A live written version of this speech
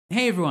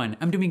Hey everyone,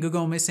 I'm Domingo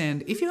Gomez,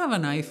 and if you have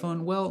an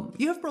iPhone, well,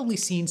 you have probably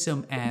seen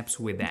some apps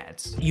with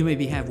ads. You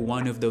maybe have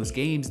one of those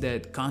games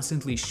that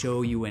constantly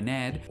show you an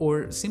ad,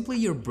 or simply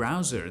your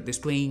browser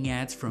displaying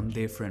ads from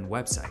different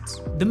websites.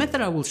 The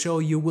method I will show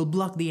you will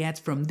block the ads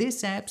from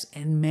these apps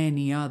and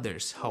many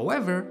others.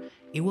 However,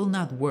 it will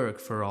not work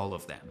for all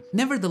of them.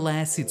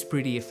 Nevertheless, it's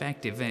pretty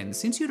effective, and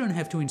since you don't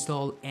have to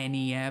install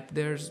any app,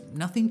 there's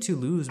nothing to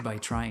lose by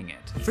trying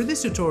it. For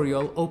this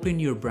tutorial, open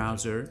your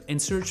browser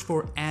and search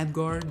for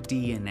AdGuard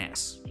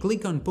DNS.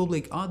 Click on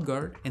Public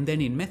AdGuard, and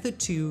then in Method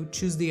 2,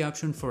 choose the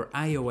option for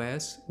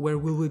iOS, where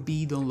we will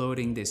be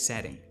downloading this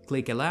setting.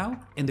 Click Allow,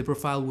 and the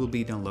profile will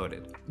be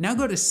downloaded. Now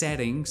go to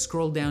Settings,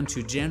 scroll down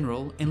to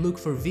General, and look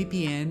for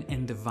VPN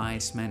and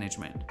Device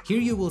Management. Here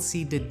you will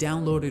see the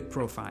downloaded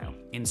profile.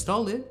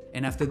 Install it,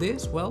 and after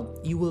this, well,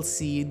 you will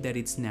see that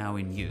it's now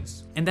in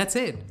use. And that's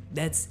it.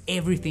 That's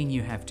everything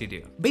you have to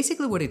do.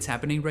 Basically what is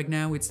happening right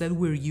now is that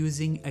we're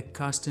using a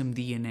custom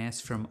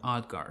DNS from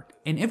AdGuard.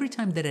 And every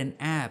time that an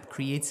app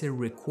creates a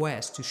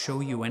request to show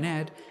you an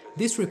ad,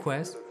 this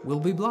request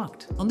will be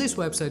blocked. On this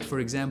website, for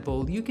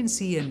example, you can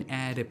see an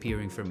ad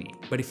appearing for me.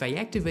 But if I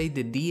activate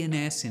the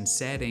DNS in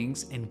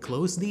settings and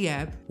close the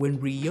app,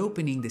 when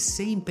reopening the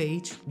same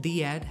page,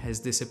 the ad has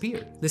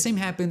disappeared. The same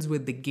happens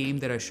with the game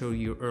that I showed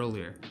you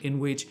earlier, in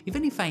which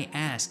even if I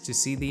ask to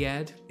see the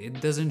ad,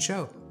 it doesn't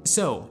show.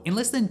 So, in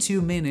less than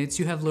 2 minutes,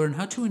 you have learned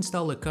how to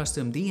install a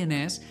custom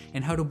DNS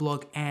and how to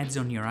block ads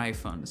on your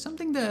iPhone,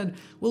 something that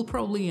will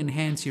probably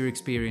enhance your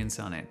experience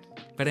on it.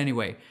 But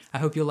anyway, I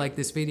hope you liked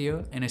this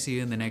video, and I see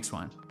you in the next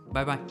one.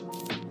 Bye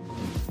bye.